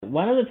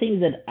One of the things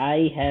that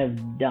I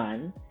have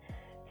done,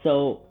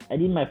 so I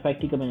did my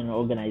practicum in an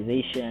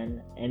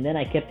organization, and then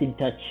I kept in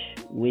touch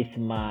with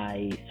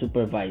my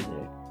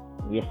supervisor.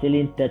 We are still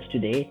in touch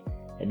today.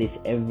 At least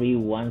every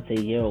once a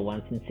year or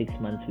once in 6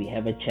 months, we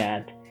have a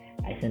chat.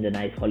 I send a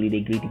nice holiday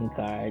greeting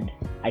card.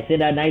 I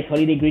send a nice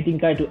holiday greeting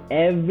card to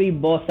every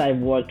boss I've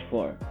worked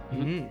for,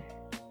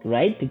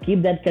 right? To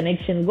keep that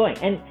connection going.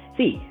 And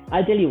see,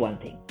 I'll tell you one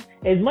thing.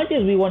 As much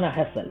as we want to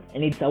hustle,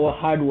 and it's our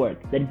hard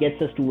work that gets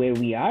us to where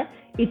we are,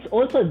 it's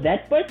also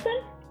that person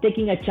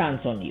taking a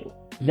chance on you.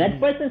 That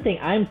person saying,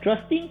 I'm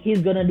trusting, he's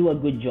going to do a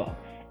good job.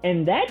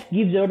 And that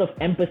gives a lot of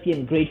empathy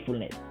and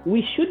gratefulness.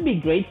 We should be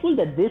grateful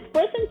that this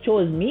person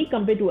chose me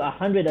compared to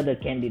 100 other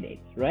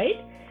candidates,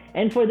 right?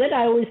 And for that,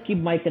 I always keep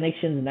my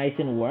connections nice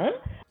and warm.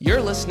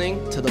 You're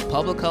listening to the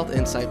Public Health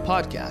Insight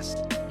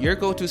Podcast, your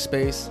go-to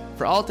space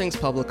for all things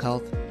public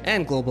health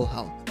and global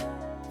health.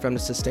 From the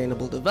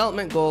Sustainable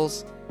Development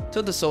Goals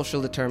to the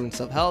social determinants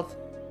of health,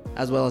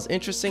 as well as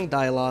interesting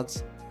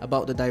dialogues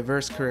about the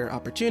diverse career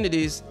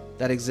opportunities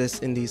that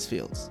exist in these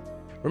fields.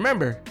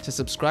 Remember to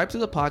subscribe to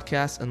the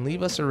podcast and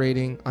leave us a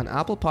rating on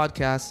Apple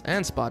Podcasts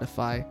and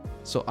Spotify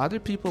so other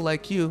people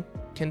like you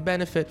can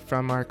benefit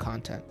from our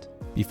content.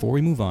 Before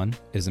we move on,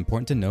 it is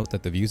important to note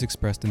that the views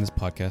expressed in this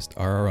podcast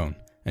are our own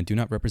and do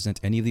not represent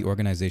any of the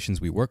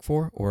organizations we work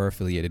for or are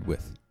affiliated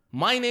with.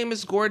 My name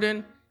is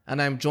Gordon, and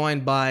I'm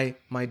joined by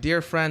my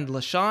dear friend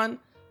Lashawn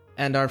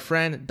and our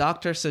friend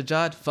Dr.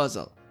 Sajjad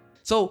Fazal.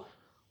 So,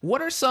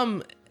 what are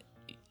some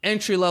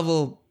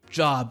entry-level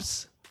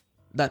jobs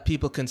that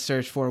people can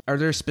search for? Are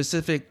there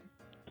specific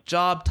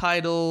job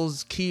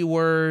titles,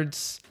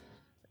 keywords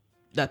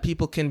that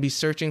people can be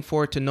searching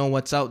for to know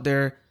what's out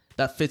there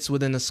that fits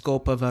within the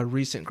scope of a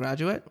recent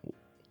graduate?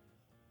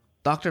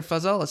 Dr.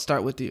 Fazal, let's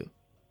start with you.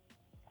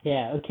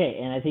 Yeah, okay.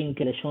 And I think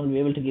Lashawn will be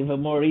able to give a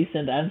more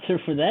recent answer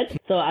for that.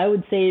 So I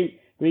would say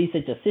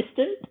research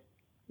assistant,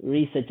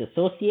 research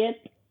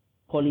associate,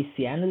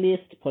 policy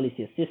analyst,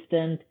 policy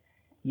assistant.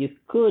 You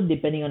could,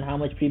 depending on how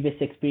much previous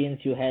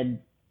experience you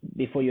had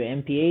before your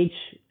MPH,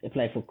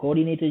 apply for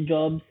coordinator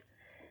jobs.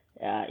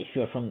 If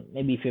you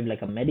have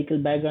like a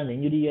medical background,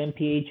 then you do your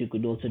MPH, you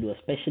could also do a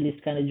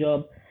specialist kind of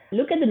job.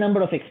 Look at the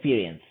number of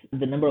experience,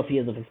 the number of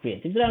years of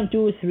experience. If it's around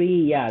 2,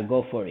 3, yeah,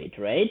 go for it,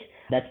 right?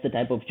 That's the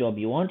type of job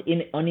you want.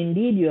 On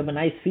Indeed, you have a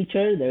nice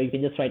feature there. You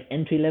can just write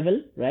entry level,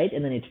 right?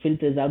 And then it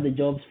filters out the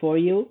jobs for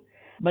you.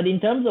 But in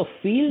terms of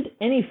field,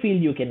 any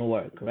field you can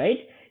work, right?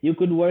 You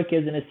could work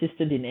as an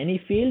assistant in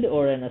any field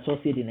or an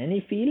associate in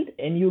any field,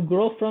 and you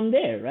grow from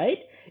there, right?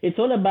 It's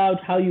all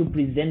about how you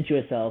present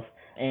yourself.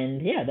 And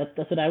yeah,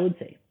 that's what I would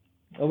say.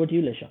 Over to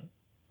you, Lashawn.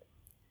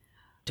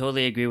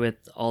 Totally agree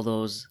with all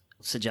those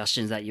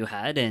suggestions that you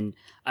had. And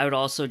I would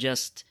also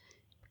just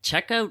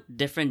check out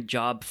different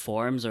job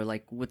forms, or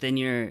like within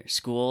your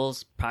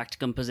school's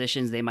practicum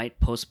positions, they might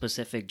post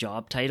specific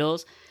job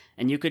titles.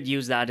 And you could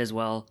use that as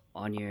well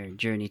on your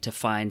journey to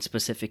find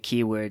specific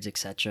keywords,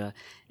 etc.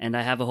 And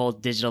I have a whole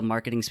digital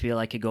marketing spiel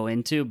I could go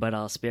into, but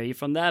I'll spare you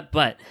from that.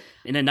 But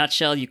in a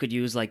nutshell, you could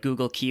use like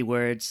Google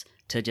keywords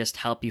to just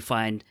help you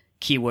find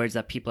keywords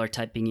that people are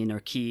typing in, or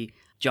key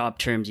job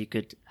terms you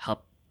could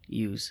help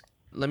use.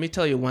 Let me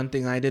tell you one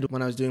thing I did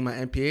when I was doing my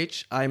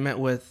MPH. I met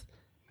with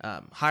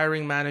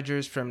hiring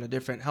managers from the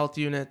different health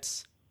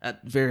units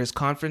at various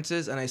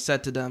conferences, and I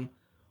said to them,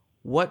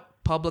 what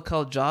public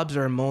health jobs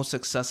are most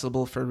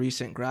accessible for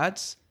recent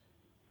grads?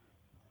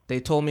 They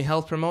told me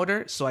health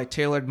promoter, so I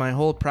tailored my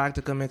whole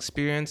practicum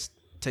experience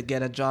to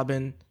get a job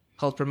in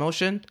health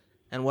promotion.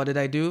 And what did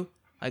I do?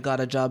 I got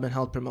a job in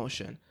health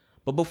promotion.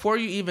 But before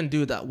you even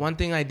do that, one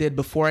thing I did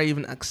before I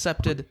even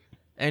accepted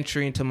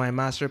entry into my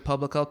Master of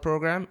Public Health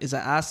program is I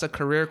asked a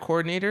career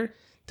coordinator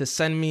to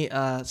send me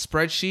a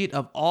spreadsheet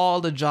of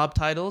all the job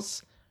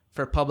titles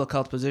for public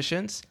health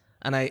positions,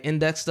 and I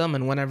indexed them,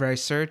 and whenever I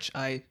search,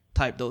 I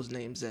type those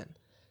names in.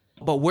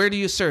 But where do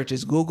you search?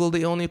 Is Google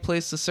the only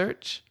place to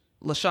search?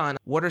 Lashawn,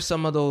 what are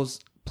some of those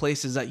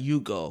places that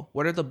you go?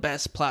 What are the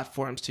best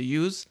platforms to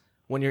use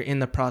when you're in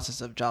the process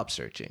of job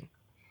searching?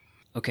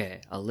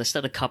 Okay, I'll list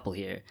out a couple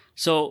here.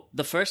 So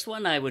the first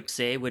one I would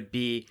say would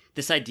be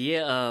this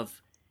idea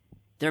of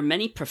there are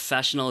many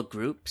professional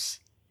groups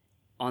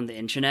on the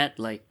internet.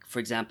 Like, for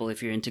example,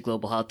 if you're into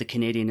global health, the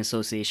Canadian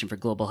Association for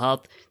Global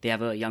Health, they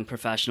have a young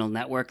professional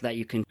network that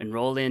you can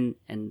enroll in,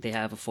 and they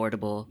have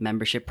affordable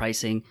membership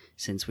pricing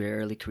since we're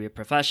early career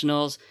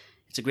professionals.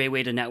 It's a great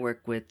way to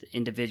network with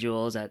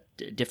individuals at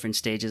different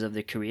stages of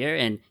their career,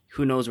 and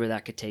who knows where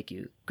that could take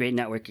you. Great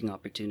networking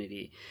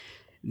opportunity.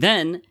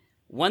 Then,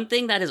 one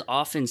thing that is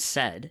often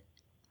said,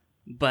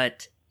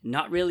 but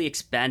not really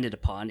expanded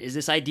upon, is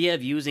this idea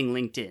of using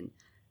LinkedIn.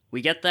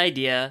 We get the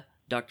idea.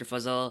 Dr.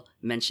 Fazal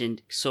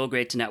mentioned, so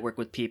great to network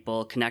with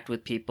people, connect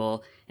with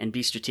people, and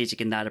be strategic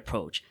in that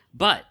approach.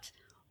 But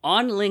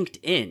on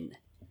LinkedIn,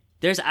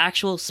 there's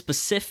actual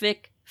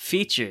specific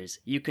features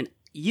you can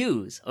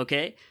use,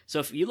 okay? So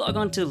if you log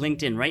on to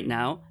LinkedIn right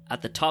now,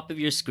 at the top of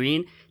your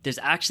screen, there's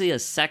actually a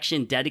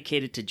section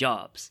dedicated to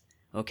jobs,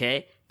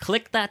 okay?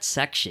 Click that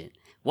section.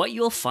 What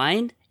you'll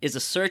find is a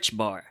search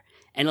bar.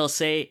 and it'll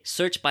say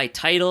search by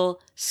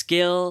title,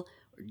 skill,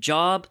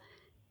 job.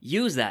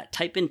 Use that.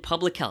 Type in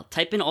public health.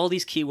 Type in all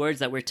these keywords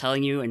that we're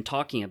telling you and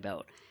talking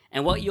about.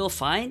 And what you'll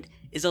find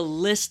is a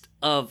list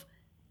of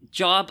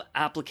job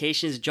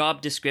applications,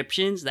 job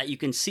descriptions that you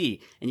can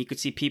see. And you could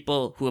see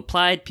people who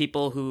applied,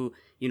 people who,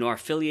 are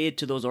affiliated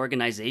to those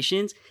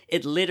organizations.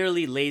 It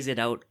literally lays it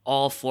out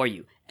all for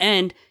you.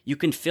 And you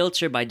can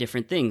filter by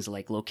different things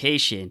like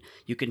location.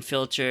 You can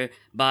filter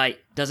by,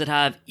 does it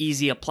have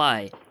easy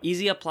apply?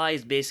 Easy apply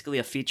is basically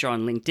a feature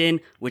on LinkedIn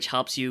which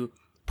helps you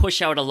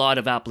push out a lot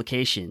of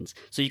applications.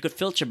 So you could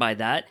filter by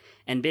that.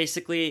 And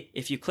basically,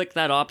 if you click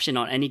that option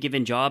on any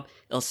given job,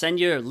 it'll send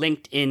your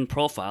LinkedIn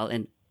profile.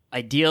 And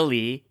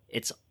ideally,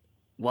 it's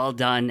well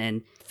done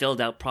and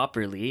filled out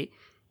properly.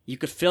 You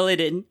could fill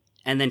it in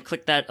and then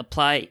click that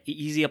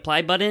easy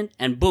apply button,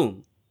 and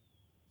boom,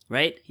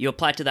 right? You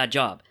apply to that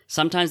job.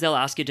 Sometimes they'll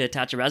ask you to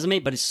attach a resume,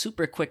 but it's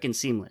super quick and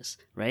seamless,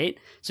 right?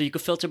 So you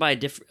could filter by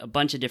a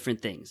bunch of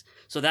different things.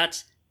 So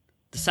that's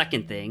the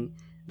second thing.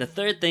 The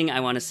third thing I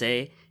want to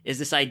say is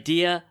this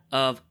idea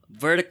of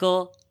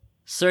vertical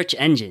search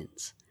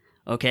engines,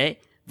 okay?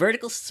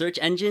 Vertical search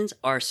engines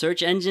are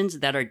search engines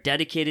that are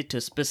dedicated to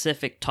a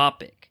specific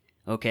topic.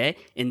 Okay,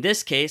 in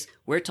this case,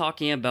 we're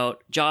talking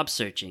about job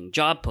searching,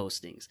 job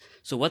postings.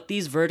 So what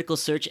these vertical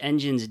search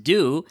engines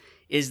do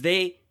is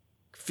they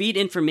feed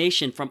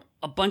information from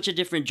a bunch of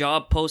different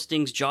job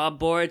postings, job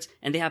boards,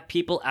 and they have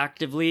people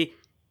actively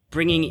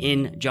bringing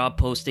in job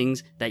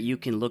postings that you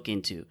can look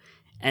into.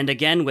 And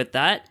again, with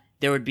that,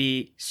 there would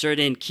be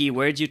certain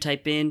keywords you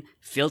type in,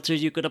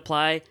 filters you could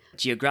apply,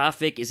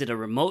 geographic, is it a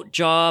remote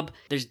job?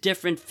 There's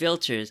different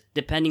filters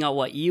depending on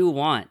what you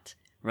want.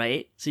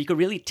 Right? So you could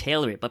really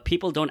tailor it, but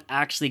people don't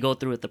actually go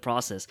through with the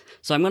process.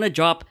 So I'm going to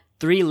drop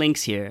 3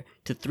 links here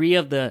to 3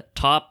 of the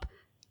top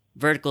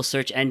vertical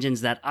search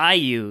engines that I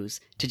use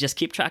to just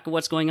keep track of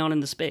what's going on in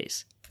the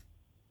space.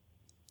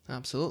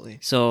 Absolutely.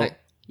 So,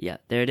 yeah,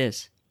 there it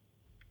is.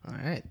 All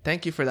right.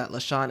 Thank you for that,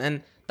 LaShawn.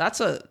 And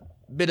that's a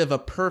bit of a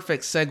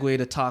perfect segue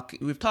to talk.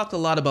 We've talked a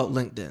lot about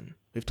LinkedIn.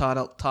 We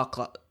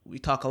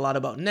talk a lot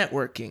about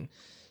networking.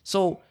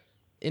 So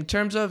in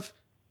terms of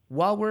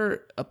while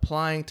we're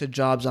applying to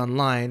jobs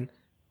online,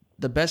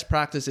 the best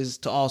practice is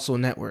to also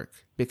network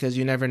because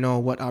you never know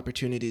what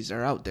opportunities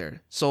are out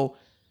there. So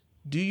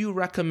do you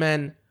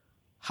recommend,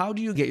 how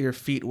do you get your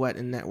feet wet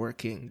in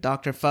networking?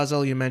 Dr.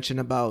 Fazal, you mentioned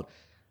about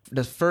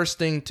the first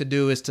thing to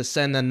do is to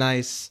send a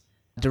nice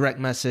direct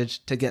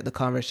message to get the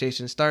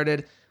conversation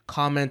started,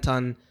 comment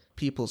on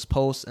people's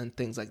posts and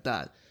things like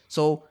that.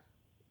 So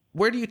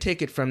where do you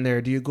take it from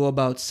there? Do you go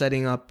about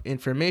setting up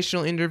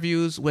informational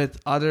interviews with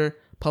other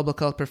public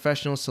health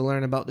professionals to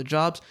learn about the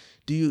jobs?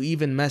 Do you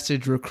even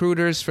message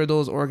recruiters for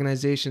those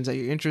organizations that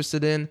you're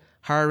interested in,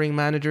 hiring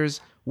managers?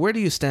 Where do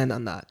you stand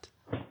on that?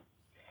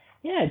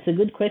 Yeah, it's a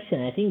good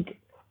question. I think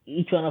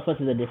each one of us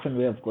has a different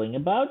way of going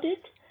about it.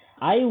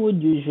 I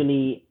would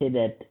usually say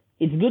that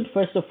it's good,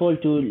 first of all,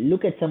 to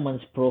look at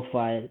someone's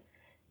profile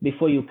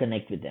before you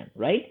connect with them,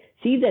 right?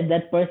 See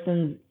that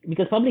person,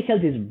 because public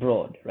health is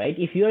broad, right?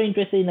 If you're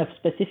interested in a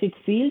specific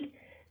field,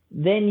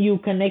 then you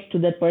connect to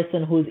that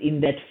person who's in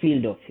that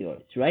field of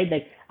yours, right?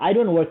 Like, I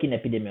don't work in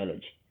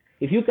epidemiology.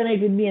 If you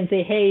connect with me and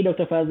say, hey,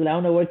 Dr. Fazal, I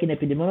want to work in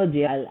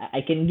epidemiology,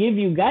 I can give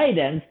you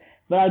guidance,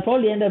 but I'll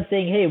probably end up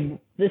saying, hey,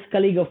 this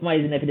colleague of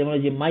mine is in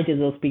epidemiology, might as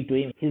well speak to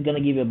him. He's going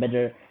to give you a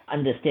better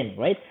understanding,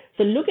 right?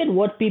 So look at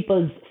what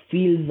people's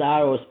fields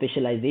are or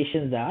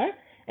specializations are,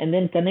 and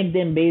then connect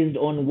them based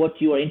on what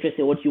you are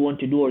interested in, what you want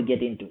to do or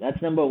get into.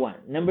 That's number one.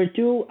 Number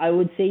two, I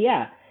would say,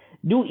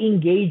 do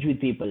engage with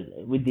people,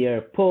 with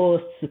their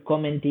posts,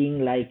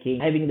 commenting, liking,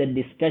 having that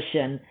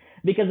discussion.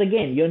 Because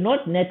again, you're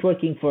not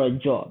networking for a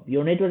job.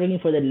 You're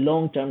networking for the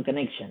long-term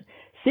connection.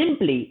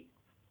 Simply,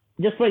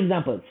 just for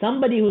example,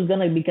 somebody who's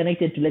going to be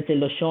connected to, let's say,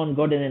 LaShawn,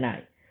 Gordon, and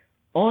I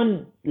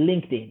on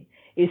LinkedIn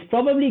is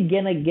probably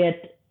going to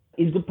get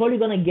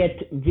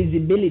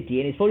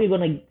visibility, and is probably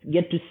going to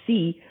get to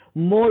see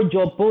more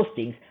job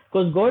postings.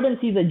 Because Gordon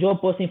sees a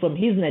job posting from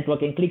his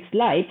network and clicks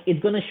like,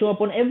 it's going to show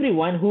up on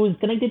everyone who's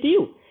connected to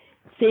you.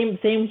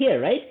 Same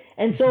here, right?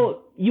 And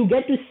so you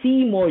get to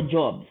see more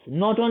jobs,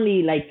 not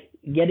only like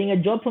getting a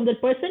job from that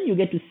person, you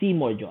get to see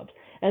more jobs.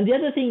 And the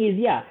other thing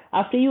is,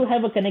 after you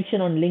have a connection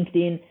on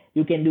LinkedIn,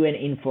 you can do an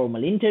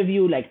informal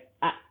interview. Like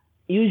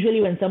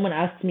usually when someone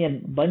asks me a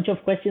bunch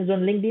of questions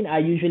on LinkedIn, I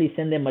usually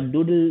send them a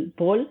doodle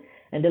poll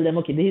and tell them,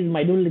 okay, this is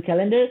my doodle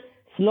calendar,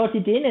 slot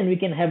it in and we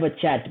can have a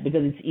chat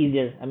because it's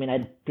easier. I mean,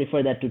 I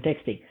prefer that to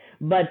texting.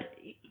 But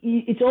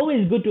it's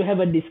always good to have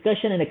a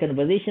discussion and a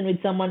conversation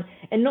with someone.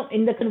 And no,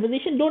 in the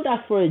conversation, don't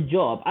ask for a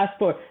job. Ask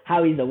for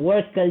how is the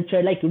work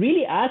culture. Like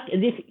really ask as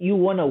if you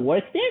want to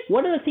work there.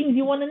 What are the things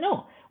you want to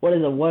know? What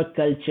is the work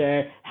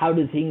culture? How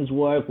do things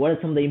work? What are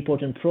some of the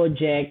important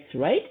projects,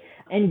 right?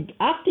 And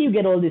after you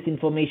get all this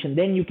information,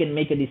 then you can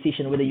make a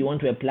decision whether you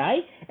want to apply.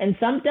 And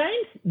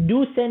sometimes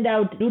do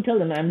tell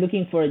them, I'm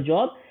looking for a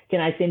job. Can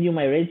I send you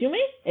my resume?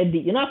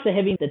 After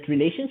having that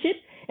relationship.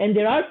 And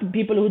there are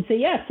people who would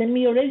say, send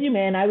me your resume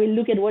and I will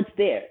look at what's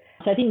there.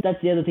 So I think that's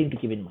the other thing to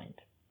keep in mind.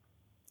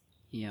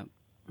 Yeah.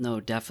 No,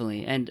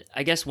 definitely. And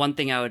I guess one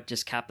thing I would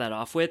just cap that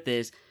off with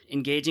is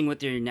engaging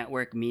with your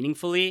network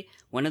meaningfully.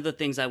 One of the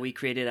things that we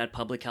created at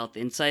Public Health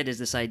Insight is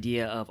this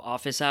idea of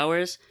office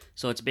hours.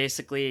 So it's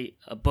basically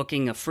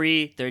booking a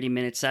free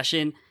 30-minute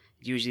session,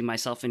 usually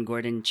myself and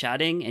Gordon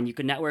chatting, and you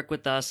can network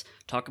with us,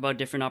 talk about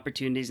different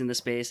opportunities in the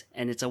space,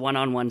 and it's a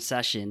one-on-one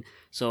session.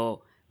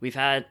 So we've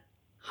had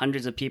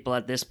hundreds of people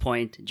at this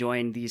point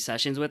join these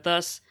sessions with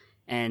us,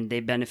 and they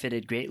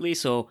benefited greatly.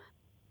 So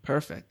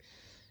Perfect.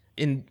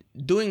 In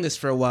doing this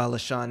for a while,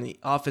 LaShawn,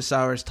 office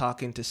hours,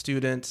 talking to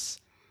students,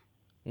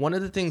 one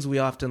of the things we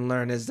often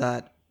learn is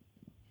that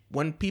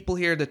when people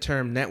hear the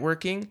term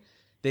networking,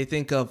 they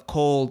think of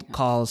cold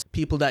calls,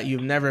 people that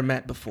you've never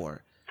met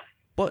before.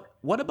 But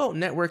what about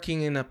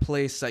networking in a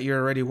place that you're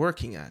already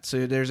working at?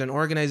 So there's an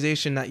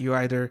organization that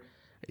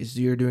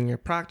you're doing your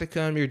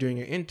practicum, you're doing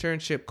your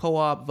internship,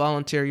 co-op,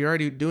 volunteer, you're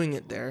already doing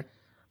it there.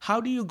 How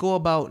do you go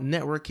about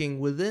networking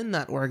within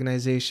that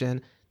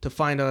organization to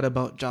find out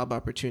about job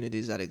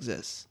opportunities that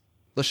exist?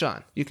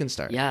 LaShawn, you can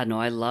start. yeah, no,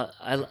 I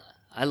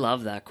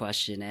love that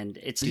question, and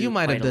it's You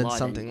might have quite a done lot.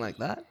 something And like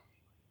that.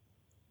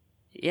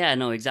 yeah,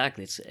 no,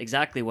 exactly. It's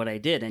exactly what I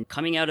did. And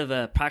coming out of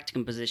a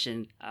practicum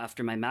position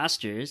after my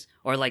master's,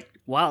 or like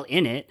while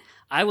in it,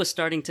 I was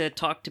starting to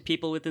talk to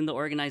people within the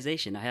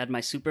organization. I had my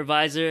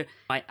supervisor.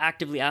 I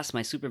actively asked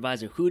my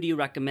supervisor, who do you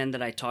recommend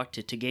that I talk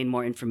to gain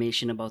more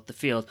information about the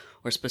field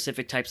or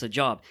specific types of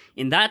job?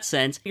 In that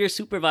sense, your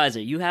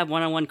supervisor, you have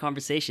one-on-one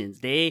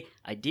conversations. They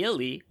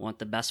ideally want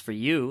the best for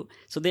you.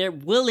 So they're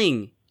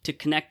willing to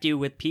connect you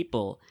with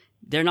people.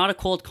 They're not a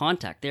cold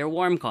contact. They're a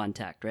warm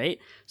contact, right?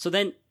 So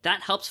then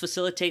that helps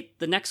facilitate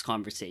the next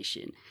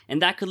conversation.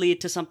 And that could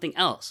lead to something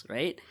else,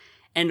 right?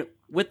 And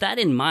with that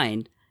in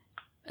mind,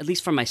 at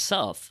least for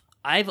myself,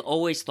 I've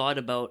always thought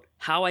about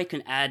how I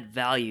can add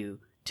value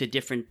to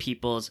different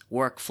people's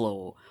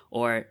workflow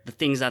or the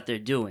things that they're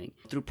doing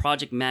through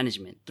project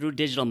management, through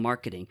digital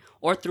marketing,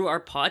 or through our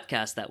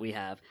podcast that we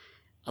have.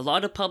 A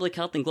lot of public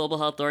health and global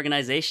health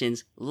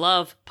organizations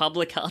love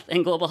public health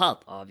and global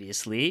health,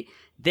 obviously.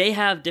 They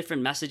have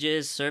different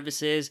messages,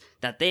 services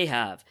that they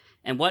have.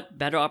 And what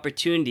better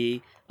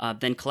opportunity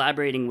than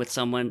collaborating with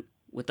someone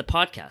with a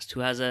podcast who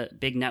has a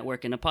big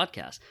network in a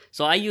podcast?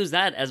 So I use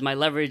that as my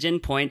leverage in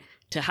point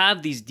to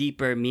have these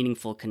deeper,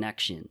 meaningful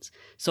connections.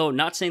 So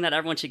not saying that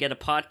everyone should get a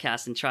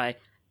podcast and try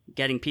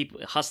getting people,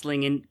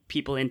 hustling in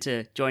people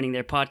into joining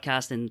their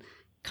podcast and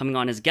coming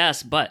on as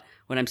guests, but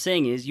what I'm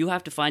saying is you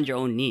have to find your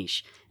own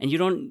niche, and you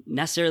don't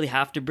necessarily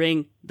have to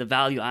bring the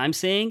value I'm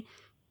saying.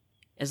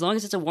 As long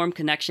as it's a warm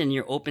connection and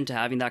you're open to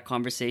having that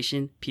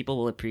conversation, people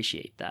will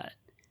appreciate that,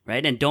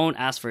 right? And don't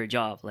ask for a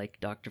job, like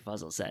Dr.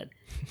 Fuzzle said.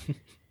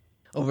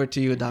 Over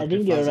to you, Dr. I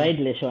think you're Fuzzle. right,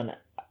 LaShawn.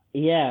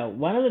 Yeah,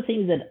 one of the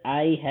things that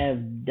I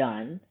have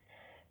done,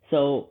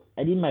 so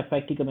I did my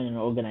practicum in an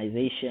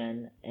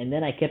organization, and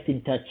then I kept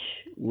in touch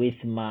with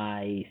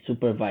my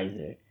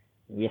supervisor.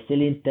 We are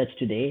still in touch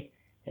today.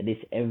 At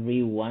least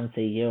every once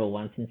a year or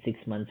once in 6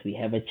 months, we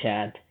have a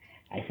chat.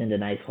 I send a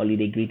nice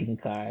holiday greeting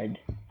card.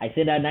 I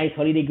send a nice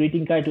holiday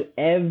greeting card to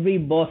every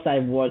boss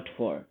I've worked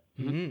for,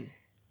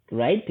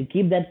 right? To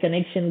keep that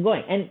connection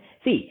going. And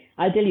see,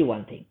 I'll tell you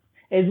one thing.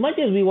 As much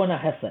as we want to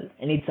hustle,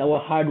 and it's our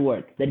hard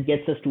work that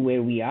gets us to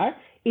where we are,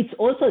 it's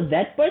also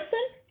that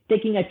person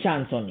taking a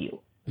chance on you.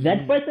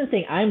 That person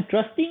saying, I'm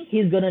trusting,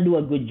 he's going to do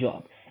a good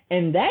job.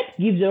 And that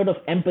gives a lot of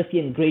empathy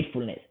and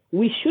gratefulness.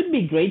 We should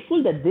be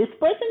grateful that this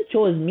person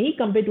chose me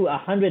compared to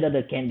 100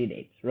 other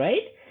candidates,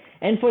 right?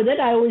 And for that,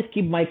 I always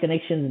keep my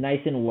connections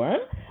nice and warm.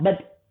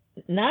 But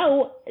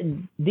now,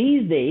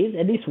 these days,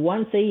 at least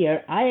once a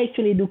year, I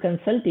actually do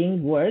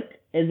consulting work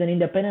as an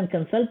independent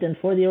consultant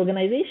for the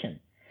organization.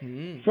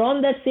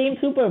 From that same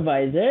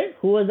supervisor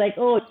who was like,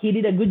 oh, he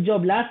did a good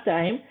job last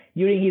time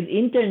during his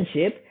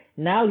internship.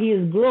 Now he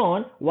is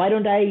grown. Why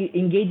don't I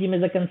engage him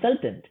as a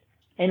consultant?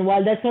 And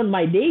while that's not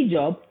my day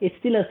job, it's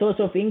still a source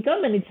of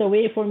income, and it's a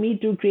way for me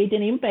to create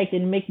an impact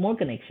and make more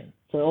connections.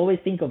 So always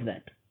think of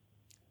that.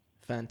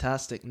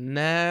 Fantastic.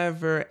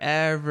 Never,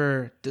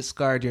 ever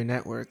discard your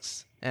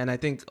networks. And I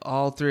think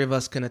all three of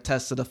us can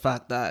attest to the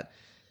fact that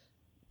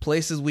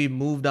places we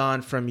moved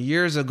on from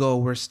years ago,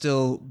 we're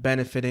still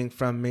benefiting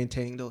from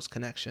maintaining those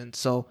connections.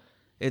 So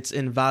it's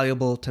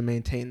invaluable to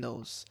maintain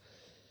those.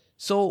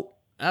 So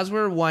as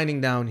we're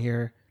winding down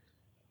here,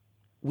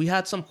 we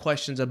had some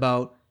questions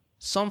about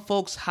some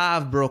folks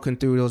have broken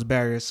through those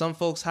barriers. Some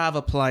folks have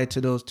applied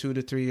to those 2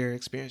 to 3 year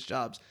experience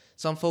jobs.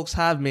 Some folks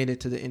have made it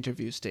to the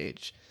interview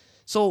stage.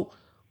 So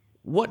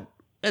what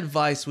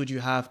advice would you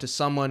have to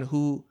someone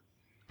who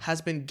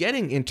has been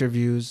getting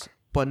interviews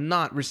but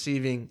not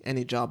receiving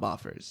any job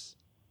offers?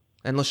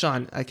 And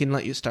LaShawn, I can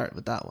let you start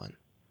with that one.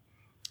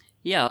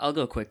 Yeah, I'll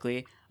go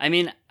quickly. I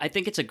mean, I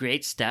think it's a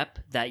great step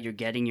that you're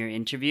getting your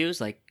interviews.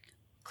 Like,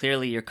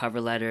 clearly your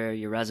cover letter,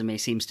 your resume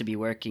seems to be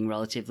working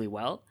relatively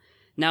well.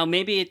 Now,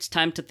 maybe it's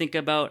time to think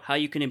about how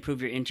you can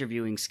improve your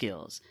interviewing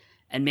skills.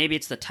 And maybe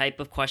it's the type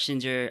of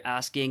questions you're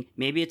asking.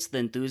 Maybe it's the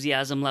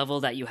enthusiasm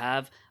level that you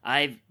have.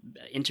 I've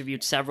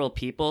interviewed several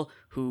people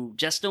who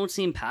just don't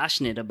seem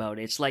passionate about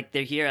it. It's like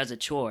they're here as a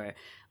chore.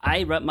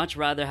 much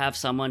rather have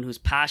someone who's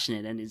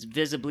passionate and is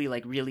visibly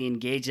like really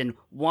engaged and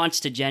wants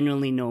to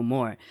genuinely know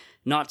more,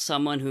 not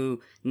someone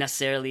who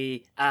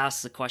necessarily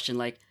asks a question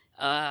like,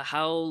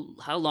 how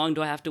long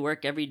do I have to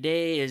work every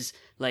day? Is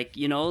like,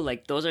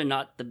 like those are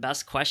not the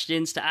best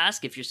questions to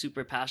ask if you're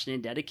super passionate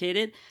and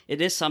dedicated.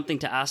 It is something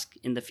to ask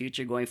in the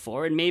future going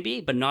forward maybe,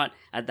 but not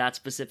at that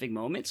specific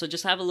moment. So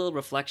just have a little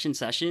reflection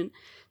session.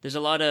 There's a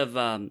lot of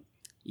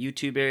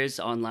YouTubers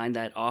online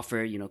that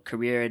offer,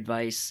 career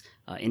advice,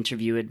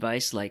 interview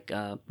advice, like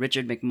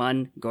Richard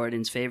McMunn,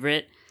 Gordon's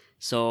favorite.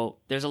 So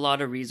there's a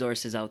lot of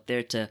resources out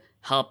there to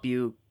help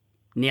you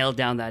nail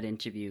down that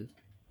interview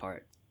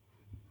part.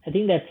 I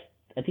think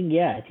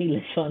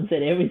LaShawn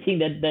said everything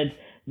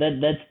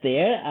that's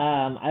there.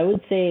 I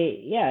would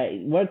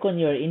say, work on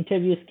your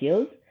interview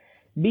skills.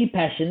 Be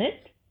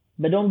passionate,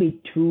 but don't be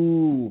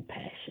too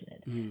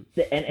passionate.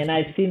 And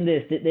I've seen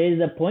this. There is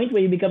a point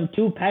where you become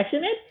too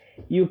passionate.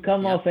 You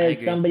come off as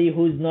somebody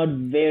who's not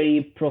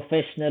very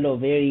professional or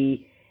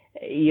very,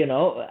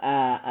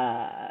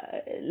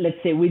 let's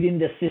say within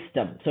the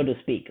system, so to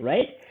speak,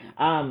 right?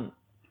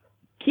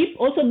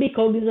 Also be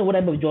cognizant of what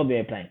type of job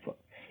you're applying for.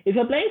 If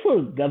you're applying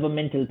for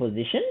governmental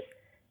positions,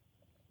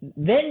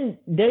 then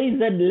there is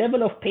a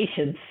level of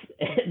patience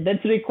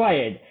that's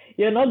required.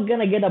 You're not going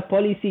to get a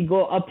policy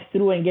go up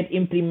through and get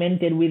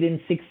implemented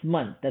within 6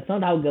 months. That's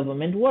not how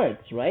government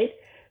works, right?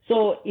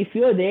 So if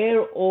you're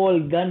there all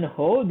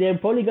gun-ho, they're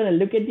probably going to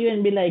look at you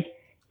and be like,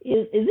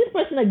 is this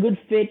person a good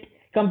fit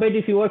compared to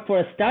if you work for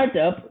a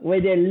startup where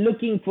they're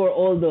looking for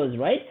all those,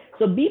 right?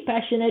 So be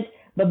passionate,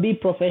 but be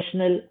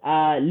professional.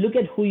 Look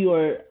at who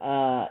your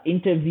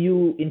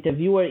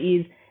interviewer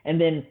is, and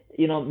then,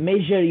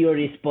 measure your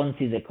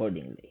responses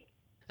accordingly.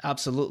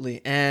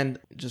 Absolutely. And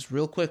just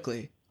real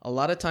quickly, a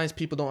lot of times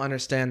people don't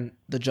understand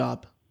the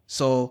job.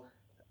 So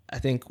I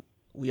think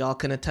we all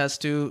can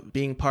attest to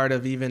being part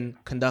of even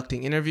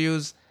conducting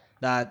interviews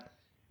that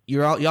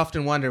you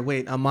often wonder,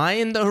 wait, am I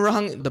in the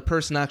wrong? The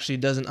person actually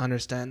doesn't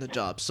understand the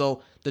job.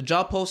 So the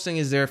job posting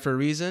is there for a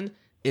reason.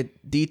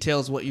 It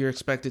details what you're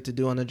expected to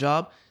do on the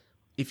job.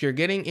 If you're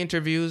getting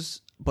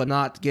interviews but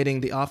not getting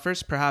the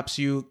offers, perhaps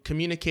you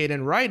communicate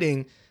in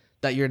writing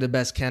that you're the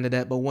best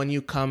candidate, but when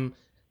you come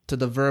to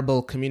the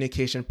verbal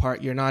communication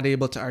part, you're not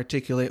able to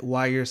articulate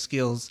why your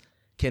skills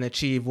can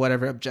achieve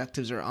whatever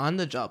objectives are on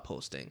the job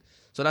posting.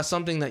 So that's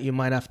something that you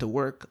might have to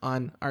work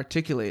on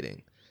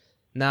articulating.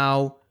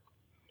 Now,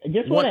 I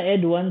just want to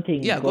add one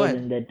thing,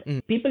 Gordon,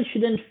 that people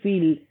shouldn't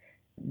feel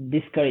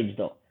discouraged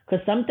though.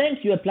 Because sometimes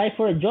you apply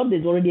for a job,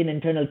 there's already an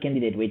internal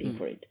candidate waiting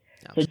for it.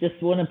 Absolutely. So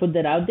just want to put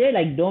that out there,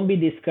 like don't be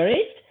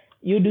discouraged.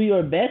 You do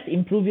your best,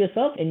 improve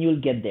yourself, and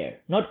you'll get there.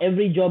 Not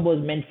every job was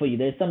meant for you.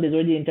 There's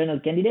already an internal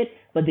candidate,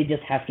 but they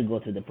just have to go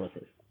through the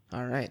process.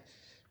 All right.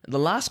 The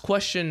last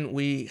question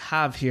we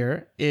have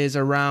here is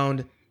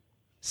around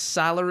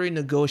salary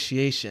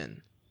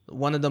negotiation.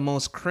 One of the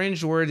most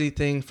cringeworthy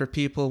things for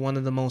people, one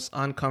of the most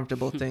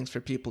uncomfortable things for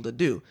people to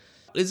do.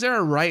 Is there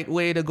a right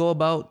way to go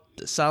about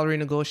salary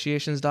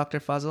negotiations, Dr.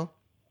 Fazal?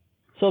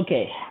 So,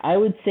 I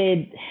would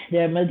say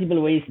there are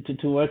multiple ways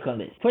to work on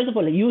this. First of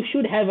all, you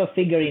should have a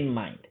figure in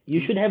mind. You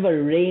should have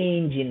a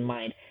range in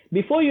mind.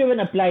 Before you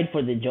even applied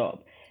for the job,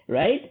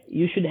 right?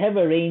 You should have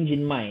a range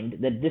in mind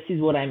that this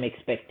is what I'm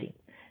expecting.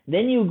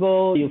 Then you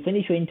go, you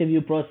finish your interview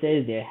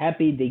process, they're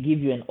happy, they give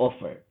you an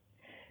offer.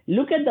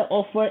 Look at the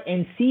offer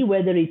and see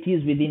whether it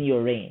is within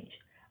your range.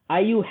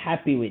 Are you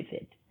happy with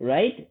it,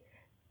 right?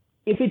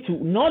 If it's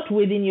not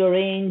within your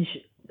range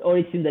or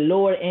it's in the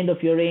lower end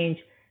of your range,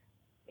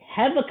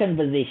 have a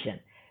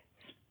conversation.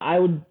 I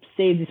would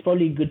say it's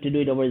probably good to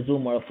do it over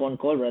Zoom or a phone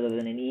call rather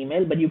than an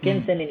email, but you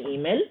can send an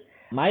email.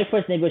 My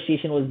first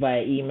negotiation was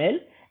via email,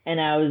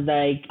 and I was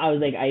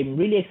like, I'm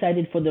really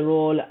excited for the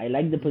role. I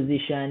like the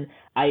position.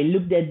 I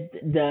looked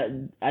at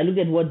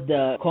what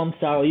the comps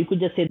are, or you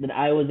could just say that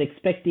I was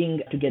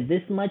expecting to get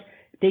this much,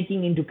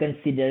 taking into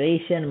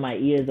consideration my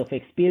years of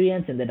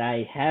experience and that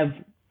I have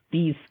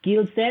these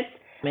skill sets,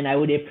 and I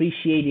would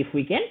appreciate if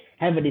we can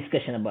have a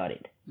discussion about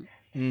it.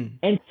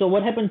 And so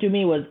what happened to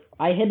me was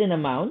I had an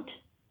amount,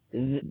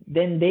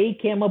 then they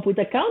came up with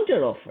a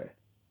counter offer,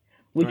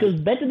 which was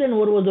better than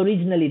what was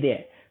originally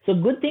there. So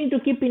good thing to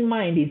keep in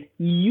mind is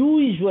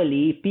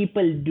usually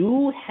people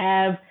do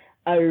have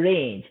a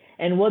range,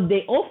 and what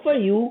they offer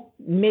you,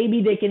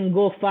 maybe they can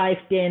go 5,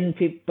 10,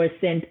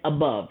 50%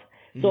 above.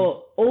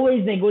 So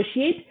always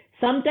negotiate.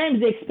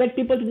 Sometimes they expect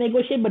people to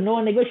negotiate, but no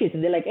one negotiates.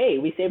 And they're like, hey,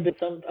 we saved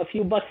a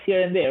few bucks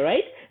here and there,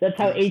 right? That's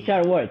how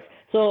HR works.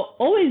 So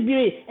always be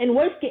ready.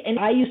 And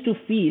I used to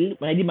feel,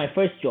 when I did my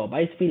first job,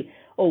 I used to feel,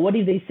 oh, what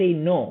if they say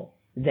no?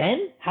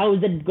 Then how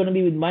is that going to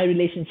be with my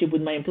relationship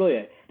with my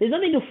employer? There's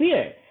nothing to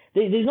fear.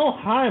 There's no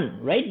harm,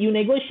 right? You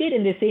negotiate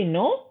and they say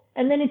no,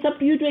 and then it's up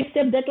to you to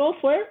accept that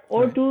offer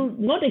or to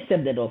not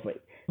accept that offer.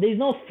 There's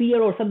no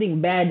fear or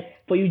something bad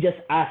for you just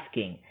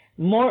asking.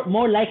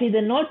 More likely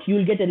than not,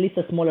 you'll get at least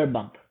a smaller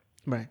bump.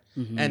 Right.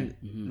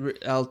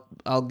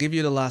 I'll give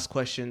you the last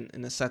question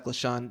in a sec,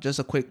 LaShawn. Just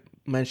a quick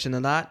mention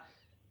of that.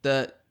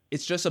 The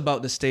it's just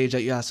about the stage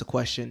that you ask the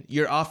question.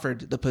 You're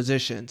offered the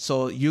position,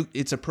 so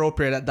it's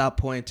appropriate at that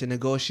point to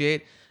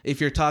negotiate. If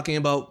you're talking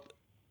about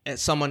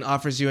someone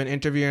offers you an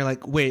interview and you're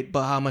like, wait,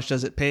 but how much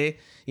does it pay?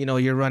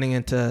 You're running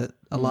into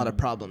a lot of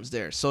problems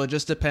there. So it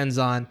just depends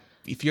on,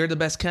 if you're the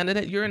best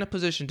candidate, you're in a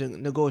position to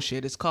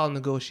negotiate. It's called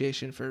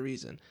negotiation for a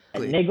reason.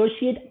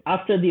 Negotiate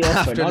after the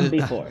offer, not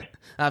before.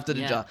 After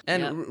the job.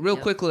 And real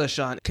quickly,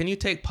 LaShawn, can you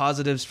take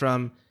positives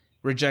from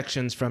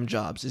rejections from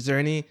jobs? Is there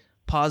any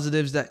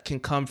positives that can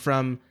come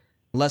from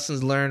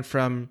lessons learned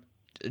from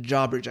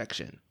job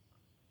rejection?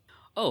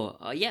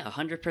 Yeah,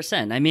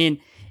 100%. I mean,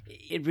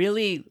 it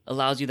really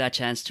allows you that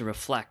chance to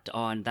reflect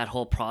on that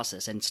whole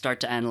process and start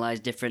to analyze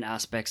different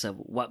aspects of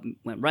what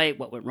went right,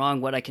 what went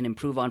wrong, what I can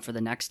improve on for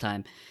the next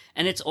time.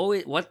 And it's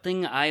always one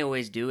thing I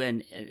always do.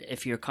 And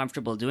if you're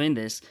comfortable doing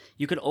this,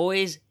 you could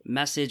always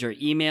message or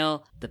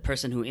email the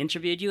person who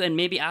interviewed you and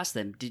maybe ask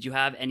them, did you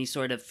have any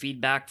sort of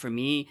feedback for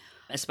me?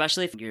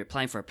 Especially if you're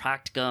applying for a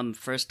practicum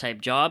first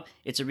type job,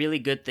 it's a really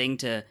good thing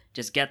to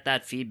just get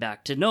that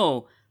feedback to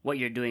know what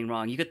you're doing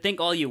wrong. You could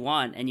think all you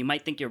want, and you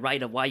might think you're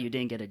right of why you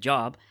didn't get a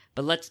job,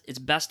 but it's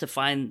best to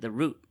find the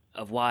root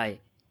of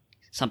why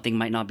something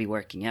might not be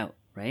working out,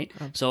 right?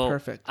 So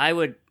perfect. I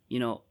would,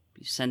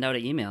 send out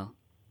an email.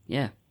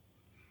 Yeah.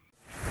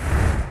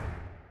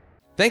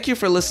 Thank you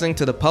for listening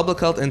to the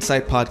Public Health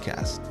Insight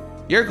Podcast,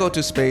 your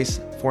go-to space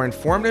for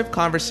informative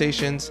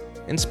conversations,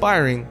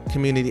 inspiring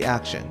community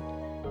action.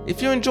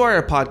 If you enjoy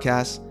our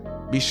podcast,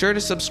 be sure to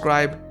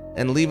subscribe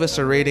and leave us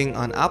a rating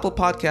on Apple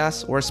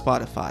Podcasts or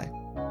Spotify.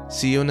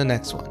 See you in the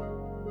next one.